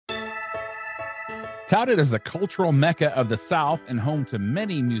Touted as the cultural mecca of the South and home to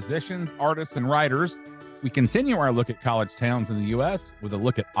many musicians, artists, and writers, we continue our look at college towns in the U.S. with a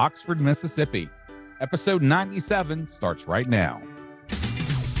look at Oxford, Mississippi. Episode 97 starts right now.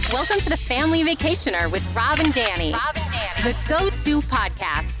 Welcome to the Family Vacationer with Rob and Danny. The go-to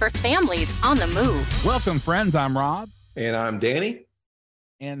podcast for families on the move. Welcome, friends. I'm Rob. And I'm Danny.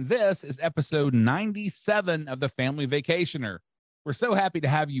 And this is episode 97 of the Family Vacationer. We're so happy to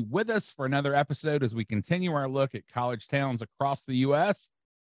have you with us for another episode as we continue our look at college towns across the U.S.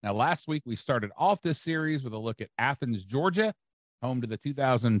 Now, last week, we started off this series with a look at Athens, Georgia, home to the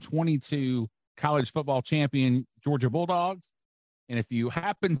 2022 college football champion Georgia Bulldogs. And if you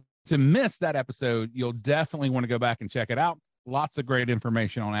happen to miss that episode, you'll definitely want to go back and check it out. Lots of great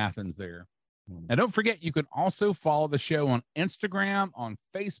information on Athens there. Now, don't forget, you can also follow the show on Instagram, on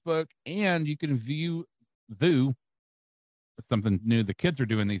Facebook, and you can view something new the kids are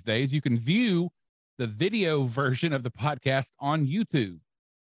doing these days. You can view the video version of the podcast on YouTube.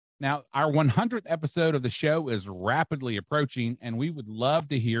 Now, our 100th episode of the show is rapidly approaching, and we would love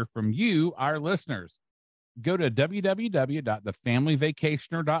to hear from you, our listeners. Go to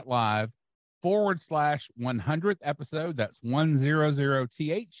www.thefamilyvacationer.live/100th episode. That's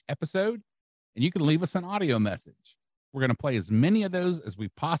 100th episode. And you can leave us an audio message. We're going to play as many of those as we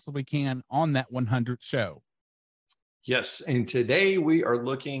possibly can on that 100th show. Yes, and today we are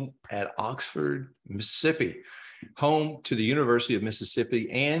looking at Oxford, Mississippi, home to the University of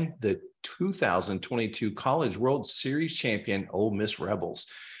Mississippi and the 2022 College World Series champion Ole Miss Rebels.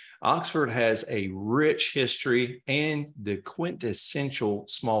 Oxford has a rich history and the quintessential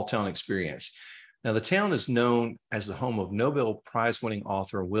small town experience. Now, the town is known as the home of Nobel Prize-winning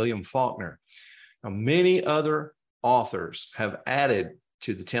author William Faulkner. Now, many other authors have added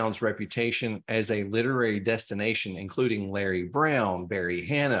to the town's reputation as a literary destination, including Larry Brown, Barry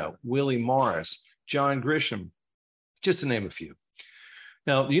Hannah, Willie Morris, John Grisham, just to name a few.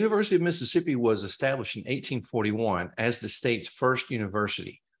 Now, the University of Mississippi was established in 1841 as the state's first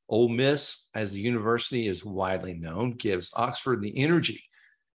university. Ole Miss, as the university is widely known, gives Oxford the energy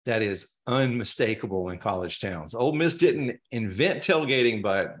that is unmistakable in college towns. Ole Miss didn't invent tailgating,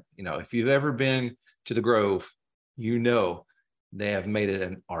 but if you've ever been to the Grove, they have made it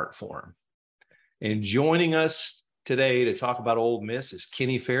an art form. And joining us today to talk about Ole Miss is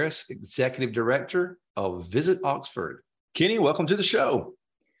Kinney Ferris, Executive Director of Visit Oxford. Kinney, welcome to the show.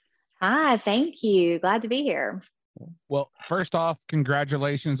 Hi, thank you. Glad to be here. Well, first off,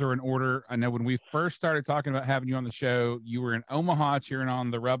 congratulations are in order. I know when we first started talking about having you on the show, you were in Omaha cheering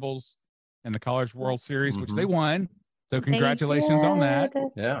on the Rebels in the College World Series, which they won. So congratulations on that.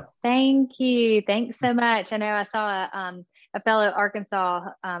 Yeah. Thank you. Thanks so much. I know I saw a fellow Arkansas,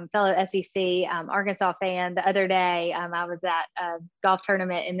 fellow SEC Arkansas fan the other day. I was at a golf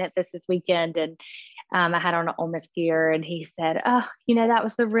tournament in Memphis this weekend, and I had on an Ole Miss gear, and he said, "Oh, that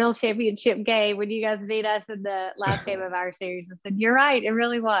was the real championship game when you guys beat us in the last game of our series." I said, "You're right. It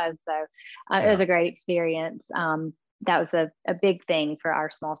really was." So it was a great experience. That was a big thing for our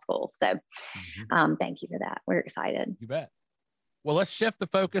small school. So thank you for that. We're excited. You bet. Well, let's shift the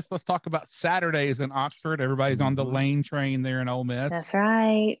focus. Let's talk about Saturdays in Oxford. Everybody's on the lane train there in Ole Miss. That's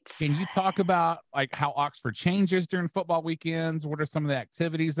right. Can you talk about how Oxford changes during football weekends? What are some of the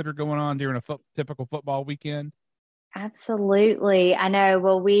activities that are going on during a typical football weekend? Absolutely. I know.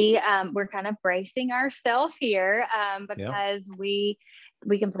 Well, we're kind of bracing ourselves here because we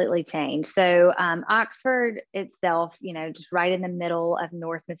completely changed. So Oxford itself, just right in the middle of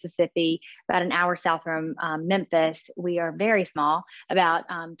North Mississippi, about an hour south from Memphis, we are very small, about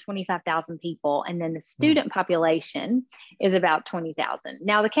 25,000 people. And then the student population is about 20,000.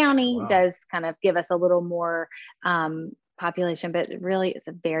 Now the county does kind of give us a little more population, but really it's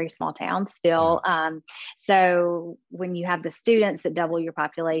a very small town still. So when you have the students that double your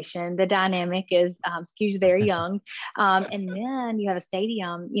population, the dynamic is skews very young. And then you have a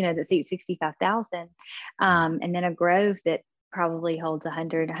stadium, that seats 65,000, and then a grove that probably holds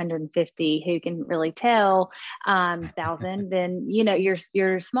 100, 150, who can really tell, 1,000, then,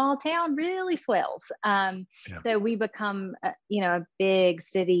 your small town really swells. So we become, a big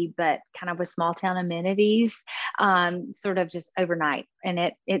city, but kind of with small town amenities, sort of just overnight.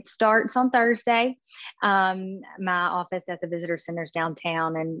 And it starts on Thursday. My office at the visitor center's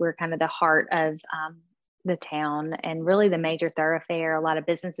downtown, and we're kind of the heart of, the town and really the major thoroughfare. A lot of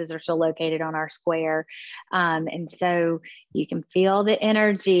businesses are still located on our square. And so you can feel the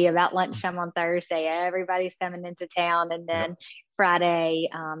energy about lunchtime on Thursday. Everybody's coming into town. And then Friday,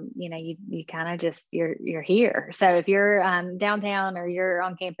 you kind of just, you're here. So if you're downtown or you're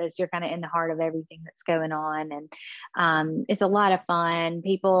on campus, you're kind of in the heart of everything that's going on. And it's a lot of fun.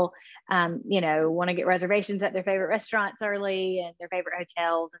 People, want to get reservations at their favorite restaurants early and their favorite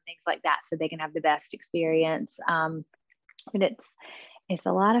hotels and things like that, so they can have the best experience. But it's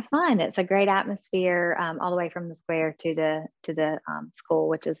a lot of fun. It's a great atmosphere, all the way from the square to the school,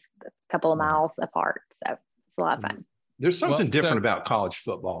 which is a couple of miles apart. So it's a lot of fun. There's something different about college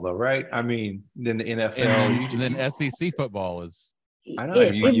football, though, right? I mean, than the NFL. And then SEC football is. I know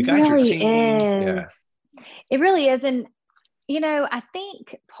you got your team. Yeah, it really is. And I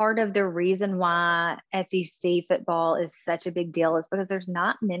think part of the reason why SEC football is such a big deal is because there's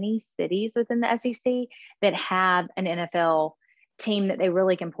not many cities within the SEC that have an NFL team that they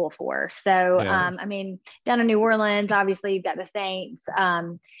really can pull for. So, down in New Orleans, obviously you've got the Saints.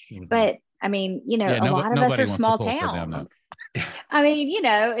 But I mean, a lot of us are small towns. I mean,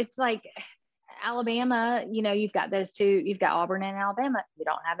 it's like Alabama, you've got those two, you've got Auburn and Alabama. You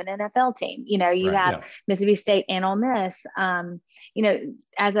don't have an NFL team. You have Mississippi State and Ole Miss.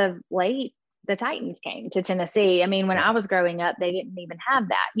 As of late, the Titans came to Tennessee. I mean, when I was growing up, they didn't even have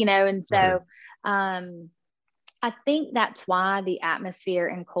that, and so I think that's why the atmosphere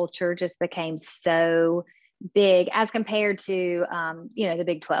and culture just became so big as compared to, the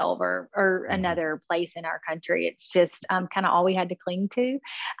Big 12 or another place in our country. It's just kind of all we had to cling to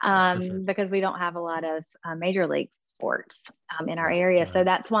because we don't have a lot of major league sports in our area. So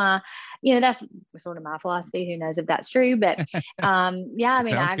that's why, that's sort of my philosophy. Who knows if that's true, but I mean,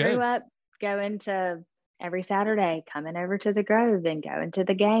 I grew up going to every Saturday, coming over to the Grove and going to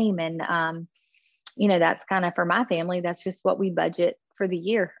the game. And, that's kind of, for my family, that's just what we budget for the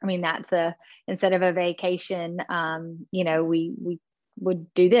year. I mean, instead of a vacation, we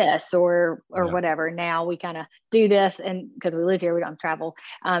would do this or whatever. Now we kind of do this, and because we live here, we don't travel,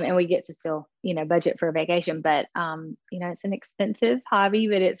 and we get to still, budget for a vacation. But, it's an expensive hobby,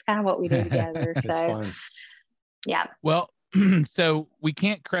 but it's kind of what we do together. It's fun. Yeah. Well, so we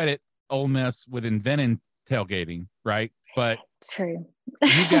can't credit Ole Miss with inventing tailgating, right? But true.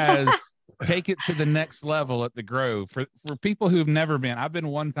 You guys take it to the next level at the Grove. For people who've never been, I've been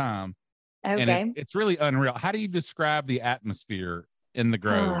one time, and it's really unreal. How do you describe the atmosphere in the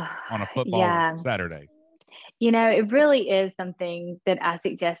Grove on a football Saturday? It really is something that I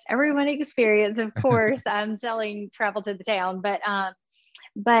suggest everyone experience. Of course, I'm selling travel to the town,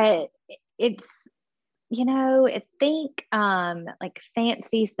 but it's, I think like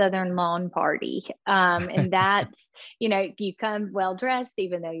fancy Southern lawn party. And that's, you come well dressed,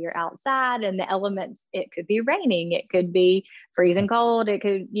 even though you're outside, and the elements, it could be raining, it could be freezing cold,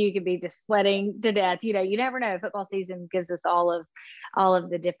 you could be just sweating to death. You never know. Football season gives us all of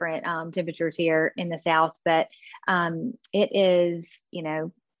the different temperatures here in the South, but it is,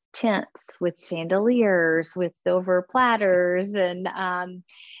 tents with chandeliers, with silver platters, and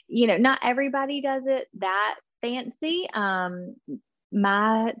not everybody does it that fancy.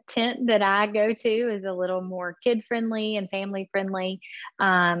 My tent that I go to is a little more kid friendly and family friendly,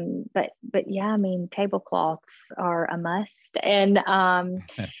 but yeah, I mean, tablecloths are a must, and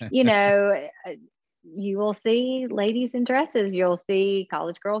you will see ladies in dresses, you'll see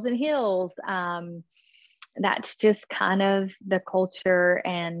college girls in heels. That's just kind of the culture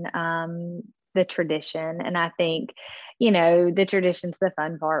and the tradition. And I think, the tradition's the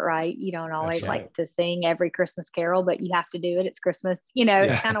fun part, right? You don't always like to sing every Christmas carol, but you have to do it. It's Christmas,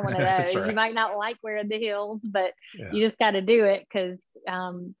 it's kind of one of those. You might not like wearing the heels, but you just got to do it because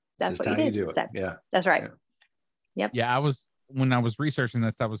that's what you do. So, that's right. Yep. Yeah, when I was researching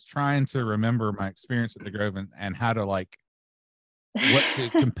this, I was trying to remember my experience at the Grove and how to what to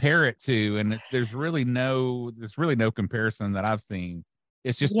compare it to, and there's really no comparison that I've seen.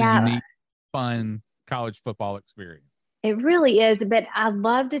 It's just a unique, fun college football experience. It really is. But I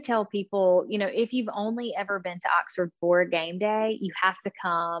love to tell people, if you've only ever been to Oxford for a game day, you have to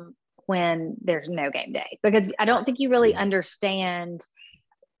come when there's no game day, because I don't think you really understand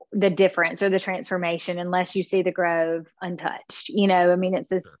the difference or the transformation unless you see the Grove untouched. I mean, it's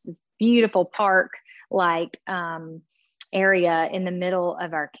this beautiful park area in the middle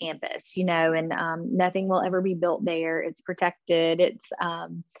of our campus, and nothing will ever be built there. It's protected.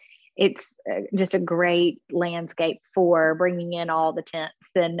 It's just a great landscape for bringing in all the tents,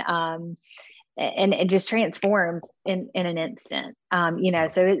 and it just transformed in an instant.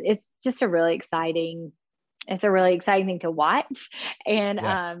 So it's just a really exciting thing to watch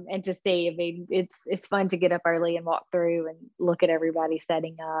and to see. I mean, it's fun to get up early and walk through and look at everybody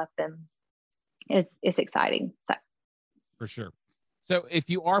setting up, and it's exciting. So. For sure. So if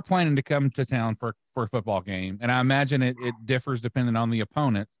you are planning to come to town for a football game, and I imagine it differs depending on the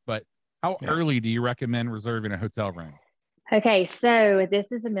opponents, but how early do you recommend reserving a hotel room? Okay, so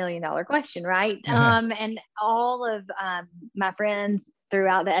this is $1 million question, right? And all of my friends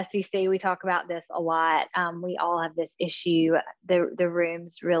throughout the SEC, we talk about this a lot. We all have this issue. The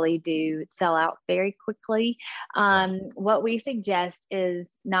rooms really do sell out very quickly. What we suggest is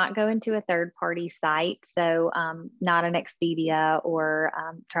not go into a third-party site. So not an Expedia or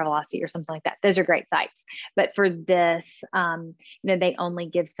Travelocity or something like that. Those are great sites. But for this, they only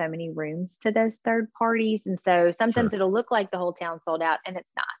give so many rooms to those third parties. And so sometimes it'll look like the whole town sold out, and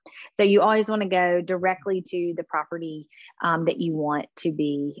it's not. So you always want to go directly to the property that you want to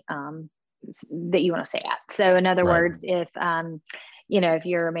be, that you want to stay at. So in other words, if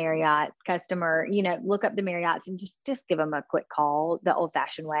you're a Marriott customer, look up the Marriotts and just give them a quick call the old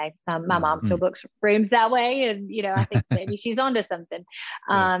fashioned way. My mom still books rooms that way. And, I think maybe she's onto something.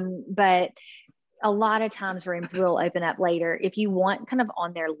 But a lot of times rooms will open up later. If you want kind of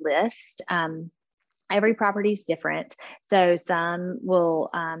on their list, every property is different. So some will,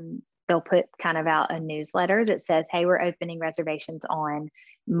 they'll put kind of out a newsletter that says, hey, we're opening reservations on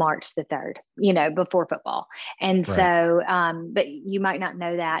March the 3rd, before football. And so, but you might not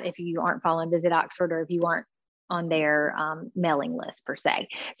know that if you aren't following Visit Oxford or if you aren't on their mailing list per se.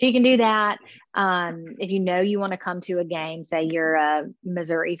 So you can do that. If you want to come to a game, say you're a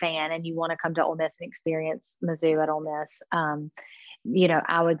Missouri fan and you want to come to Ole Miss and experience Mizzou at Ole Miss,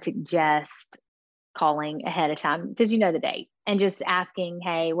 I would suggest calling ahead of time because you know the date and just asking,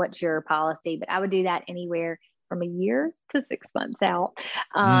 hey, what's your policy? But I would do that anywhere from a year to 6 months out,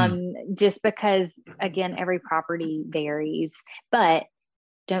 just because, again, every property varies. But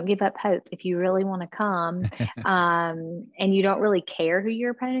don't give up hope. If you really want to come and you don't really care who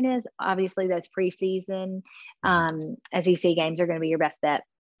your opponent is, obviously those preseason SEC games are going to be your best bet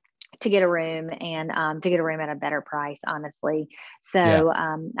to get a room and to get a room at a better price, honestly. So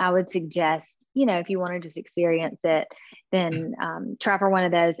I would suggest, if you want to just experience it, then try for one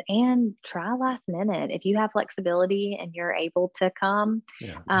of those and try last minute. If you have flexibility and you're able to come,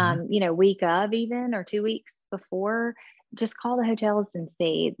 week of even or 2 weeks before, just call the hotels and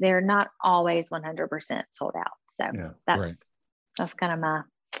see. They're not always 100% sold out. So that's kind of my.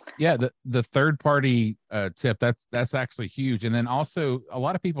 Yeah, the third party tip, that's actually huge. And then also a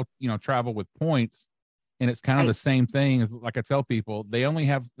lot of people, travel with points, and it's kind of the same thing as, like I tell people, they only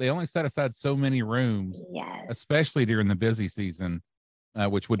set aside so many rooms, especially during the busy season,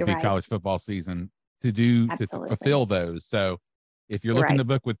 which would be college football season, to fulfill those. So if you're looking to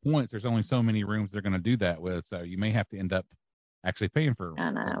book with points, there's only so many rooms they're going to do that with. So you may have to end up actually paying for. I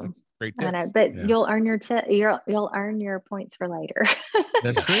know. So great tips. I know, but you'll earn you'll earn your points for later.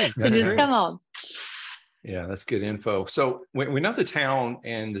 That's true. So just come on. Yeah, that's good info. So we know the town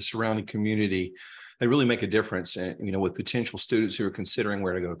and the surrounding community, they really make a difference, with potential students who are considering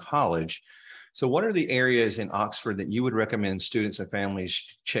where to go to college. So what are the areas in Oxford that you would recommend students and families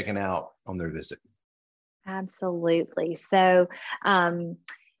checking out on their visit? Absolutely. So,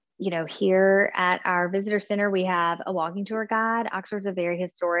 here at our visitor center, we have a walking tour guide. Oxford's a very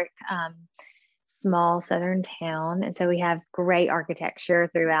historic, small southern town. And so we have great architecture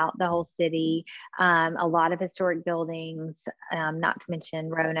throughout the whole city, a lot of historic buildings, not to mention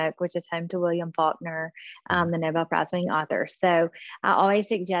Roanoke, which is home to William Faulkner, the Nobel Prize winning author. So I always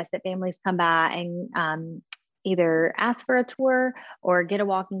suggest that families come by and either ask for a tour or get a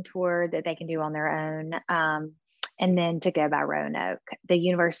walking tour that they can do on their own. And then to go by Roanoke. The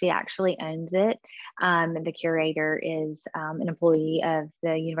university actually owns it. The curator is an employee of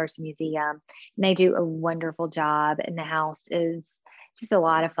the University Museum. And they do a wonderful job. And the house is just a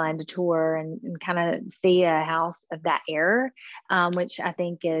lot of fun to tour and kind of see a house of that era, which I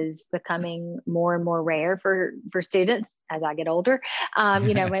think is becoming more and more rare for students as I get older.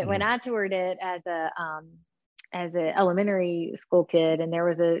 When I toured it as an elementary school kid and there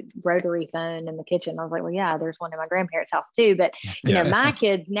was a rotary phone in the kitchen, I was like, well, yeah, there's one in my grandparents' house too. But, my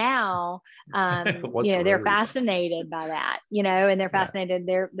kids now, they're fascinated by that, and they're fascinated.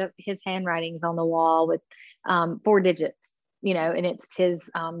 His handwriting's on the wall with 4 digits, and it's his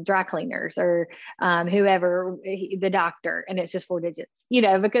dry cleaners or whoever, the doctor, and it's just 4 digits,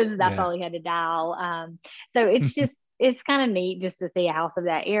 because that's all he had to dial. So it's just, it's kind of neat just to see a house of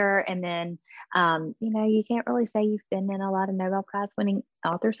that era. And then, you can't really say you've been in a lot of Nobel Prize winning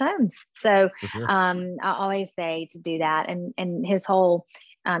authors' homes. So I always say to do that. And his whole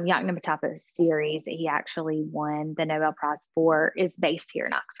Yakna Matapa series that he actually won the Nobel Prize for is based here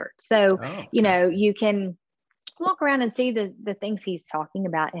in Oxford. So, you can walk around and see the things he's talking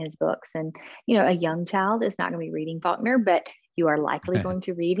about in his books. And, a young child is not going to be reading Faulkner, but you are likely going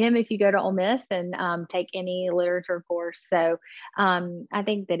to read him if you go to Ole Miss and take any literature course. So I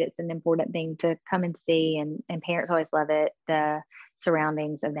think that it's an important thing to come and see, and parents always love it. The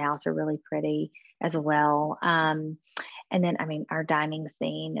surroundings of the house are really pretty as well. And then, I mean, our dining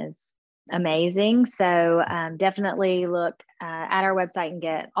scene is amazing. So definitely look at our website and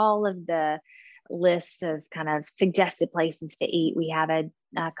get all of the lists of kind of suggested places to eat. We have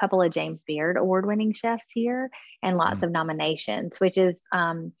a couple of James Beard award-winning chefs here and lots of nominations, which is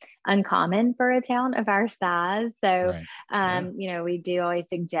uncommon for a town of our size. So, you know, we do always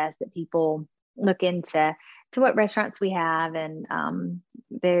suggest that people look into what restaurants we have, and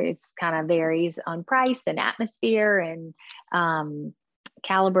there's kind of varies on price and atmosphere and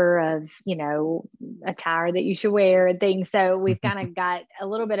caliber of, you know, attire that you should wear and things. So we've kind of got a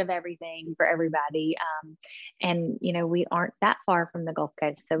little bit of everything for everybody. And, you know, we aren't that far from the Gulf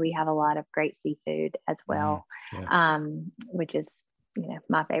Coast, so we have a lot of great seafood as well, which is, you know,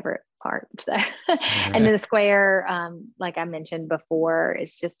 my favorite part. So, and then the square, like I mentioned before,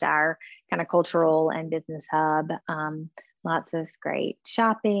 is just our kind of cultural and business hub. Lots of great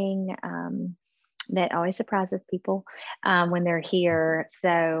shopping, that always surprises people when they're here.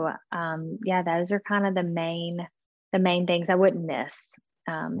 So yeah, those are kind of the main things I wouldn't miss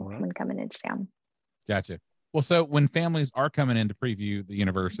when coming into town. Gotcha. Well, so when families are coming in to preview the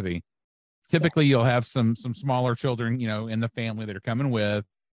university, typically you'll have some smaller children, you know, in the family that are coming with.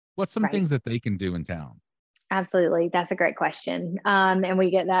 What's some things that they can do in town? Absolutely. That's a great question. And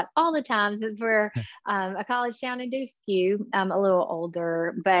we get that all the time since we're a college town and do skew a little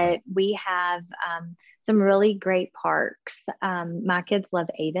older, but we have some really great parks. My kids love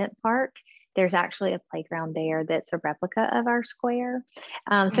Avent Park. There's actually a playground there that's a replica of our square.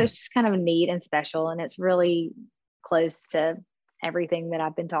 So it's just kind of neat and special, and it's really close to everything that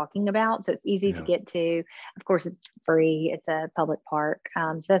I've been talking about. So it's easy to get to. Of course, it's free. It's a public park.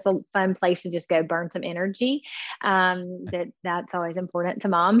 So that's a fun place to just go burn some energy. That's always important to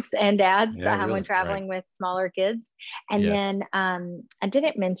moms and dads when traveling with smaller kids. And then I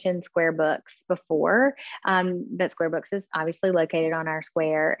didn't mention Square Books before, but Square Books is obviously located on our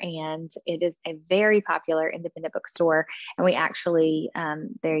square, and it is a very popular independent bookstore. And we actually,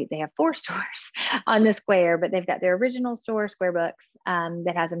 they have 4 stores on the square, but they've got their original store, Square Books,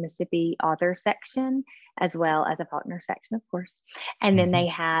 that has a Mississippi author section as well as a Faulkner section, of course. And then they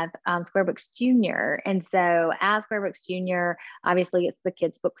have Square Books Junior. And so as Square Books Junior, obviously it's the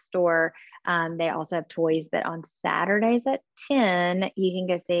kids bookstore. They also have toys, but on Saturdays at 10, you can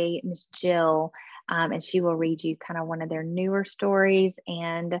go see Miss Jill, and she will read you kind of one of their newer stories.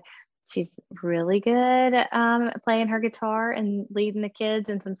 And she's really good playing her guitar and leading the kids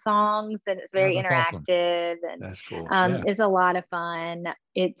in some songs, and it's very interactive. Awesome. And that's cool. It's a lot of fun.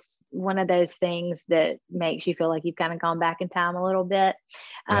 It's one of those things that makes you feel like you've kind of gone back in time a little bit,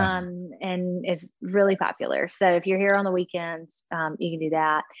 and it's really popular. So if you're here on the weekends, you can do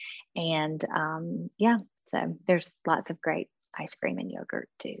that. And so there's lots of great ice cream and yogurt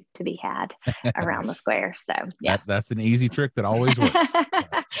to be had around the square. So that's an easy trick that always works.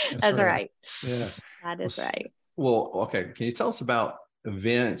 That's right. Yeah, that is right. Well, okay. Can you tell us about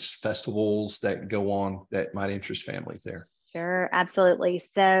events, festivals that go on that might interest families there? Sure, absolutely.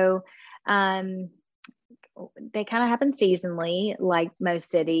 So they kind of happen seasonally, like most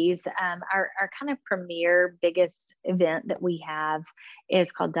cities. Our kind of premier biggest event that we have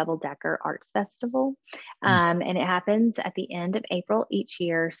is called Double Decker Arts Festival. And it happens at the end of April each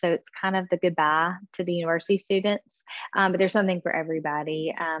year. So it's kind of the goodbye to the university students, but there's something for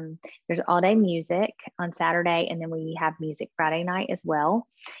everybody. There's all day music on Saturday, and then we have music Friday night as well.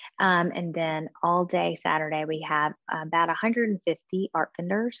 And then all day Saturday, we have about 150 art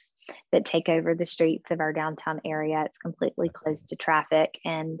vendors that take over the streets of our downtown area. It's completely closed to traffic.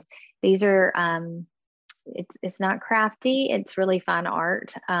 And these are, it's not crafty, it's really fun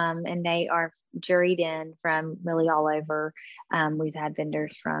art. And they are juried in from really all over. We've had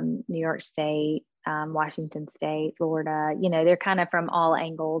vendors from New York State, Washington State, Florida, you know, they're kind of from all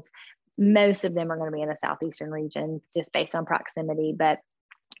angles. Most of them are going to be in the Southeastern region just based on proximity, but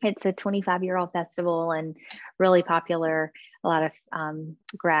it's a 25-year-old festival and really popular. A lot of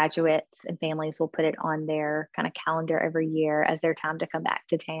graduates and families will put it on their kind of calendar every year as their time to come back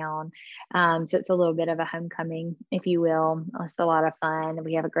to town. So it's a little bit of a homecoming, if you will. It's a lot of fun.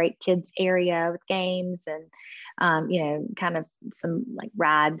 We have a great kids area with games and, you know, kind of some like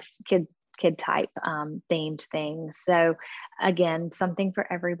rides, kid type themed things. So again, something for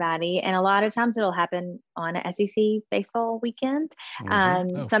everybody. And a lot of times it'll happen on an SEC baseball weekend.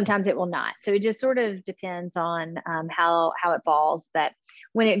 Sometimes it will not. So it just sort of depends on how it falls. But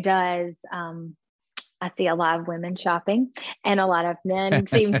when it does, I see a lot of women shopping, and a lot of men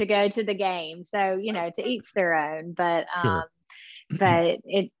seem to go to the game. So, to each their own, but Sure. but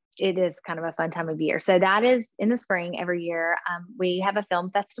it is kind of a fun time of year. So that is in the spring every year. We have a film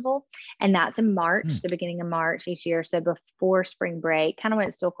festival, and that's in March, the beginning of March each year. So before spring break, kind of when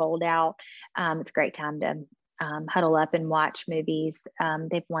it's still cold out, it's a great time to huddle up and watch movies.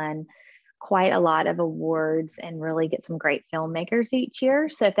 They've won quite a lot of awards and really get some great filmmakers each year.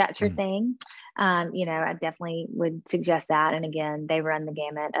 So if that's your thing, I definitely would suggest that. And again, they run the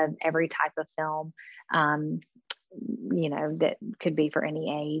gamut of every type of film, that could be for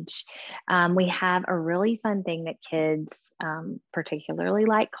any age. We have a really fun thing that kids particularly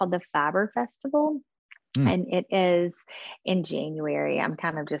like called the Fiber Festival. And it is in January. I'm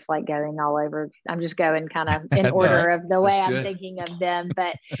kind of just like going all over. I'm just going kind of in order of the way I'm thinking of them.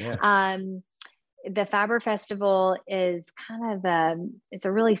 But the Fiber Festival is kind of it's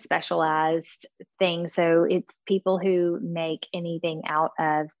a really specialized thing. So it's people who make anything out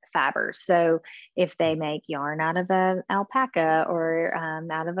of fibers. So if they make yarn out of a alpaca or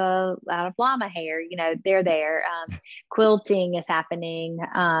out of llama hair, they're there. Quilting is happening.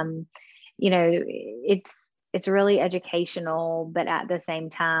 It's really educational, but at the same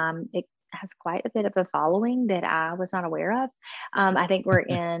time, it has quite a bit of a following that I was not aware of. I think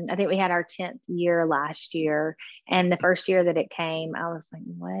we had our 10th year last year, and the first year that it came, I was like,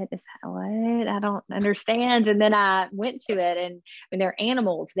 what is that? What? I don't understand. And then I went to it, and there are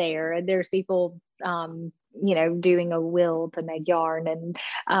animals there, and there's people, doing a wheel to make yarn,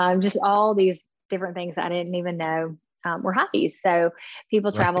 and just all these different things I didn't even know were hobbies. So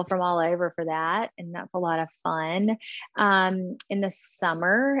people travel from all over for that, and that's a lot of fun. In the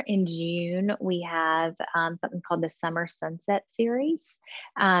summer, in June, we have something called the Summer Sunset Series.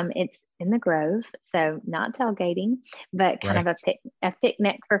 It's in the Grove, so not tailgating, but kind of a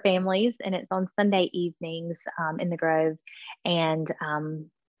picnic for families, and it's on Sunday evenings in the Grove. And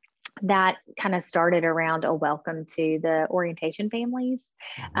that kind of started around a welcome to the orientation families.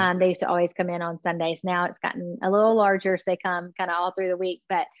 They used to always come in on Sundays. Now it's gotten a little larger, so they come kind of all through the week,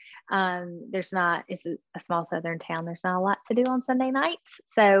 but it's a small southern town. There's not a lot to do on Sunday nights.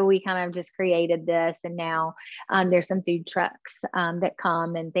 So we kind of just created this, and now there's some food trucks that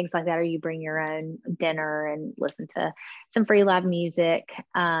come and things like that, or you bring your own dinner and listen to some free live music.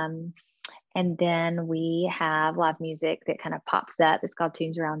 And then we have live music that kind of pops up. It's called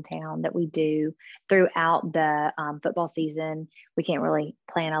Tunes Around Town, that we do throughout the football season. We can't really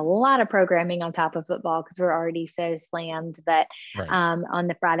plan a lot of programming on top of football because we're already so slammed, but on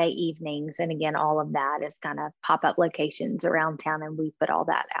the Friday evenings, and again, all of that is kind of pop-up locations around town, and we put all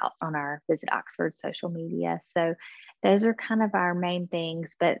that out on our Visit Oxford social media. So those are kind of our main things,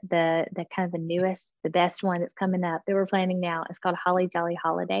 but the kind of the newest, the best one that's coming up that we're planning now is called Holly Jolly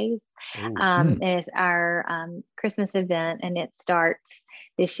Holidays. It's our Christmas event, and it starts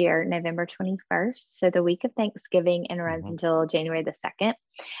this year, November 21st. So the week of Thanksgiving, and runs until January the 2nd.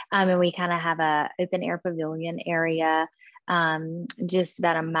 And we kind of have a open air pavilion area just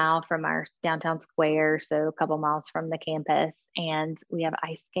about a mile from our downtown square, so a couple miles from the campus. And we have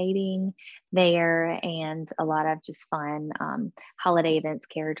ice skating there, and a lot of just fun holiday events,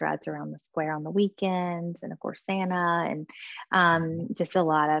 carriage rides around the square on the weekends, and of course Santa, and just a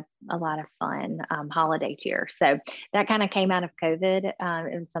lot of fun holiday cheer. So that kind of came out of COVID.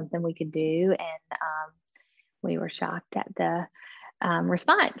 It was something we could do, and we were shocked at the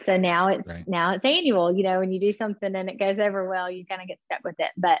response. So now it's annual. When you do something and it goes over well, you kind of get stuck with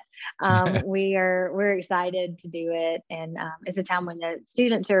it. But we're excited to do it, and it's a time when the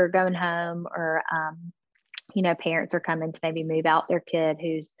students are going home, or parents are coming to maybe move out their kid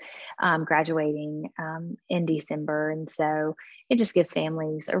who's graduating in December, and so it just gives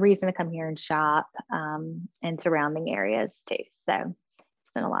families a reason to come here and shop, and surrounding areas too. So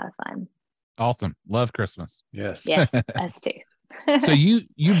it's been a lot of fun. Awesome. Love Christmas. Yes. Yes, us too. So you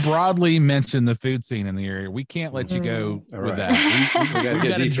broadly mentioned the food scene in the area. We can't let you go with that. We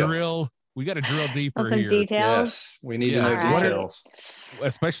got to drill. We got to drill deeper some here. Details. Yes, we need to know details,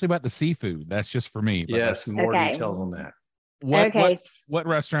 especially about the seafood. That's just for me. Yes, more details on that. What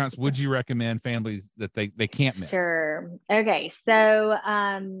restaurants would you recommend families that they can't miss? Sure. Okay. So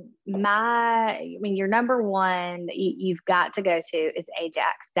your number one you've got to go to is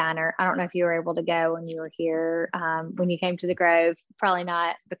Ajax Diner. I don't know if you were able to go when you were here, when you came to the Grove. Probably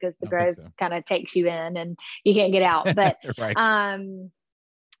not, because the Grove kind of takes you in and you can't get out. But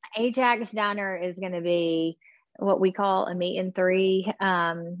Ajax Diner is going to be what we call a meat and three.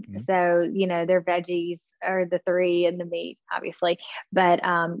 So, their veggies are the three and the meat, obviously, but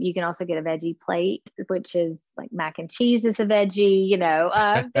you can also get a veggie plate, which is like mac and cheese is a veggie,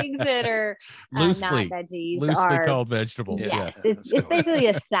 things that are not veggies loosely are called vegetables. Yes, it's basically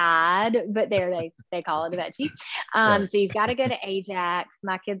a side, but there they call it a veggie. Right. So you've got to go to Ajax.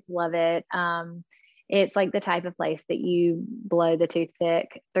 My kids love it. It's like the type of place that you blow the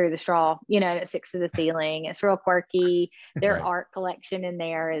toothpick through the straw, and it sticks to the ceiling. It's real quirky. Their Right. art collection in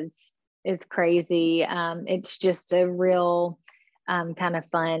there is crazy. It's just a real kind of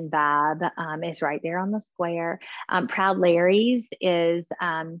fun vibe. It's right there on the square. Proud Larry's is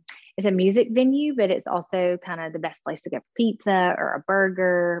a music venue, but it's also kind of the best place to go for pizza or a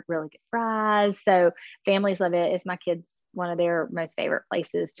burger, really good fries. So families love it. It's my kids' one of their most favorite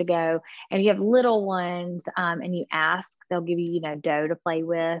places to go. And if you have little ones and you ask, they'll give you, dough to play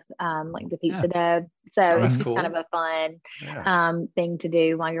with, like the pizza dough. So it's just kind of a fun thing to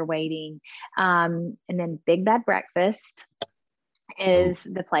do while you're waiting. And then Big Bad Breakfast is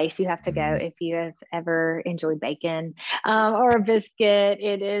the place you have to go if you have ever enjoyed bacon or a biscuit.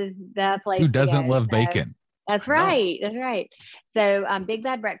 It is the place. Who doesn't love bacon? That's right. That's right. So Big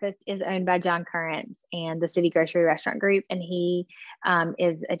Bad Breakfast is owned by John Currents and the City Grocery Restaurant Group. And he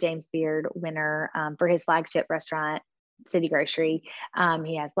is a James Beard winner for his flagship restaurant, City Grocery.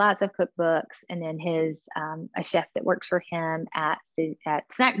 He has lots of cookbooks, and then his a chef that works for him at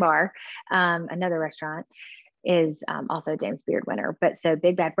Snack Bar, another restaurant, is also a James Beard winner. But so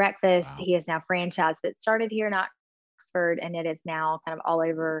Big Bad Breakfast, he is now franchised, but started here in Oxford, and it is now kind of all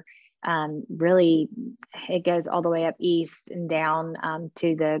over. Really, it goes all the way up east and down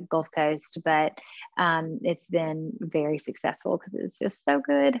to the Gulf Coast, but it's been very successful because it's just so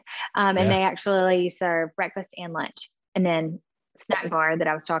good. And they actually serve breakfast and lunch. And then Snack Bar that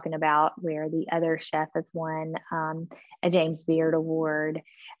I was talking about, where the other chef has won a James Beard Award.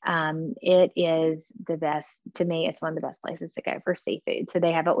 It is the best, to me, it's one of the best places to go for seafood. So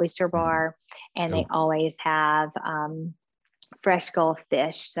they have an oyster bar, and they always have fresh Gulf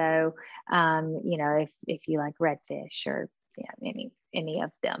fish. So, if you like redfish or any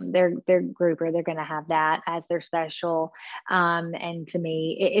of them, their grouper, they're going to have that as their special. And to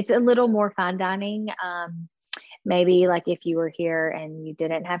me, it's a little more fine dining. Maybe like if you were here and you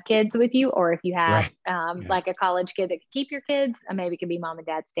didn't have kids with you, or if you had like a college kid that could keep your kids, maybe it could be mom and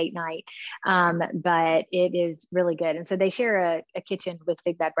dad's date night. But it is really good. And so they share a kitchen with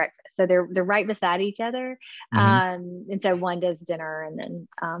Big Bad Breakfast. So they're right beside each other. And so one does dinner and then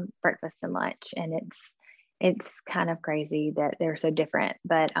breakfast and lunch. And it's kind of crazy that they're so different,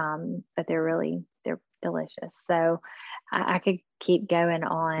 but they're delicious. So I could keep going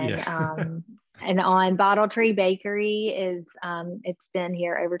on. And on Bottle Tree Bakery is, it's been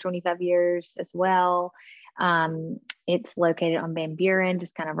here over 25 years as well. It's located on Van Buren,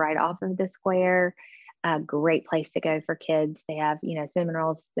 just kind of right off of the square. A great place to go for kids. They have, cinnamon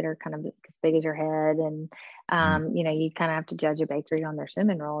rolls that are kind of as big as your head. And, you kind of have to judge a bakery on their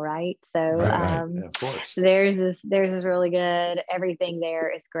cinnamon roll, right? So Right. Yeah, of course. theirs is really good. Everything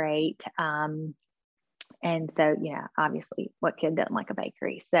there is great. And so, obviously what kid doesn't like a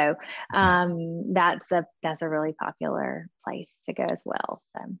bakery? So that's a really popular place to go as well.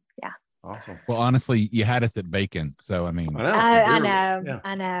 So, yeah. Awesome. Well, honestly, you had us at bacon. So, I mean, I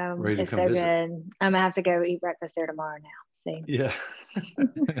know. Ready to it's come so visit. good. I'm going to have to go eat breakfast there tomorrow now. See? Yeah.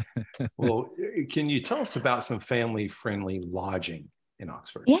 Well, can you tell us about some family-friendly lodging in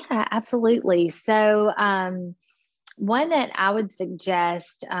Oxford? Yeah, absolutely. So, one that I would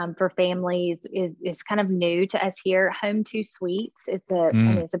suggest for families is kind of new to us here. Home Two Suites. It's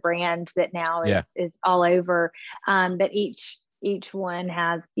a brand that now is all over. But each one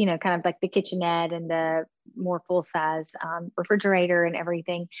has, kind of like the kitchenette and the more full size refrigerator and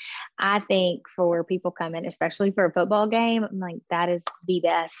everything. I think for people coming, especially for a football game, I'm like, that is the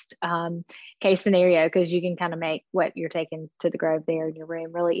best case scenario, because you can kind of make what you're taking to the Grove there in your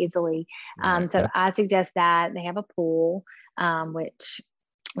room really easily. So I suggest that. They have a pool, which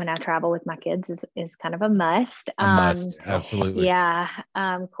when I travel with my kids is kind of a must. Absolutely. Yeah.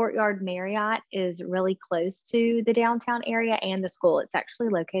 Courtyard Marriott is really close to the downtown area and the school. It's actually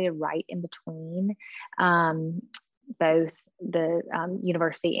located right in between both the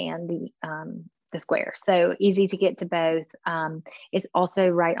university and the square. So easy to get to both. It's also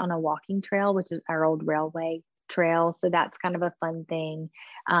right on a walking trail, which is our old railway trail. So that's kind of a fun thing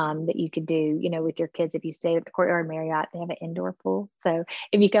that you could do, with your kids. If you stay at the Courtyard Marriott, they have an indoor pool. So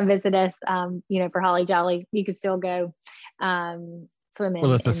if you come visit us, for Holly Jolly, you can still go swimming.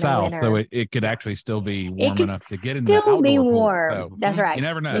 Well, it's the in South, winter. so it could actually still be warm enough to get in the still outdoor be pool. warm. So, That's right. You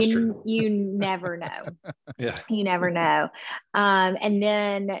never know. That's true. You never know. Yeah. You never know. And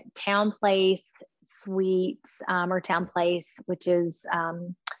then Town Place Suites, or Town Place, which is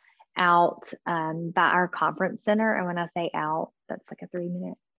out by our conference center. And when I say out, that's like a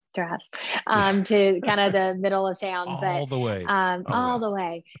 3-minute drive to kind of the middle of town, all the way. All the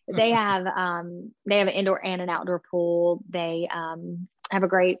way. They have an indoor and an outdoor pool. They have a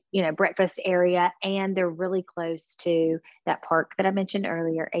great, breakfast area, and they're really close to that park that I mentioned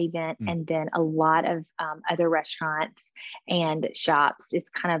earlier, Avent, and then a lot of other restaurants and shops. It's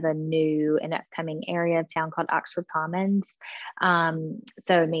kind of a new and upcoming area of town called Oxford Commons. So, I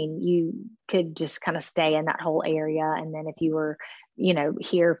mean, you could just kind of stay in that whole area. And then if you were,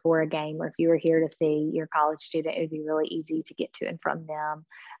 here for a game, or if you were here to see your college student, it would be really easy to get to and from them.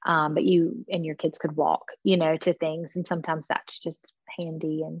 But you and your kids could walk, to things. And sometimes that's just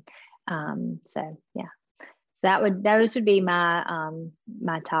handy. And so, yeah, so those would be my,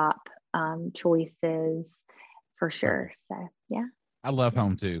 my top choices for sure. So, yeah. I love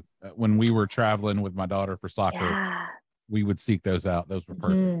home too. When we were traveling with my daughter for soccer, we would seek those out. Those were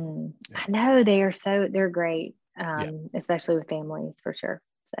perfect. I know they're great. Especially with families, for sure.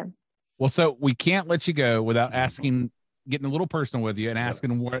 So we can't let you go without getting a little personal with you and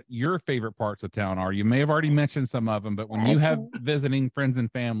asking what your favorite parts of town are. You may have already mentioned some of them, but when you have visiting friends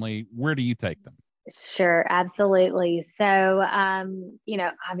and family, where do you take them? Sure, absolutely. So,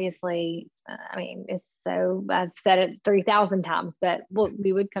 obviously, I've said it 3,000 times, but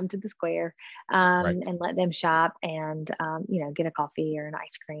we would come to the square and let them shop and, get a coffee or an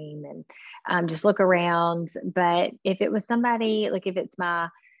ice cream and just look around. But if it was somebody, like if it's my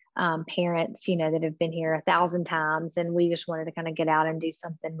parents, that have been here 1,000 times and we just wanted to kind of get out and do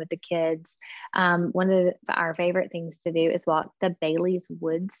something with the kids. One of our favorite things to do is walk the Bailey's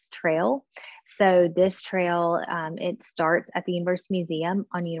Woods Trail. So this trail, it starts at the University Museum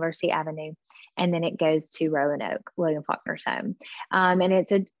on University Avenue, and then it goes to Roanoke, William Faulkner's home. And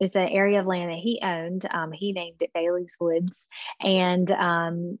it's an area of land that he owned. He named it Bailey's Woods, and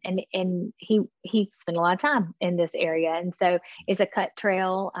he spent a lot of time in this area. And so it's a cut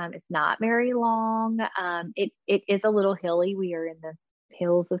trail. It's not very long. It is a little hilly. We are in the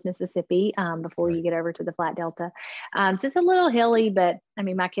hills of Mississippi before you get over to the Flat Delta. So it's a little hilly, but I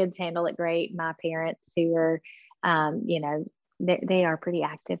mean, my kids handle it great. My parents, who are, they are pretty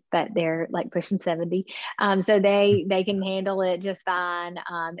active, but they're like pushing 70. So they can handle it just fine.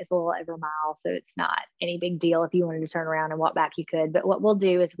 It's a little over a mile, so it's not any big deal. If you wanted to turn around and walk back, you could. But what we'll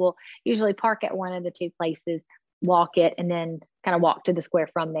do is we'll usually park at one of the two places, walk it, and then kind of walk to the square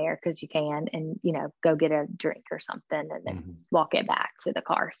from there, because you can, and go get a drink or something, and then walk it back to the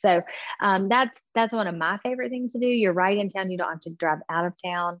car. So that's one of my favorite things to do. You're right in town. You don't have to drive out of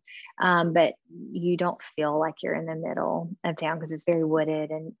town, but you don't feel like you're in the middle of town, because it's very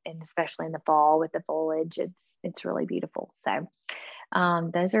wooded, and especially in the fall with the foliage, it's really beautiful. So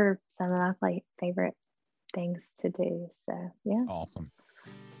those are some of my favorite things to do. So yeah. Awesome.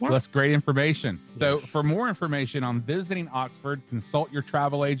 Yeah. Well, that's great information. So for more information on visiting Oxford, consult your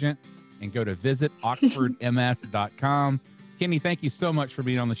travel agent and go to visitoxfordms.com. Kenny, thank you so much for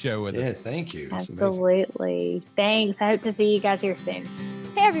being on the show with us. Yeah, thank you. Absolutely. Thanks. I hope to see you guys here soon.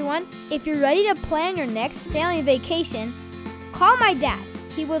 Hey everyone, if you're ready to plan your next family vacation, call my dad.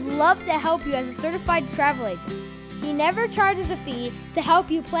 He would love to help you as a certified travel agent. He never charges a fee to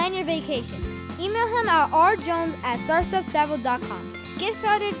help you plan your vacation. Email him at rjones@starstufftravel.com. Get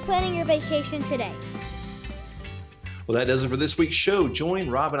started planning your vacation today. Well, that does it for this week's show. Join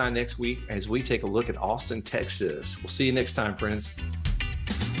Rob and I next week as we take a look at Austin, Texas. We'll see you next time, friends.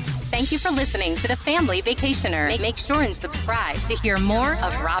 Thank you for listening to The Family Vacationer. Make sure and subscribe to hear more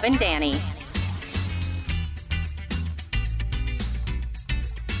of Rob and Danny.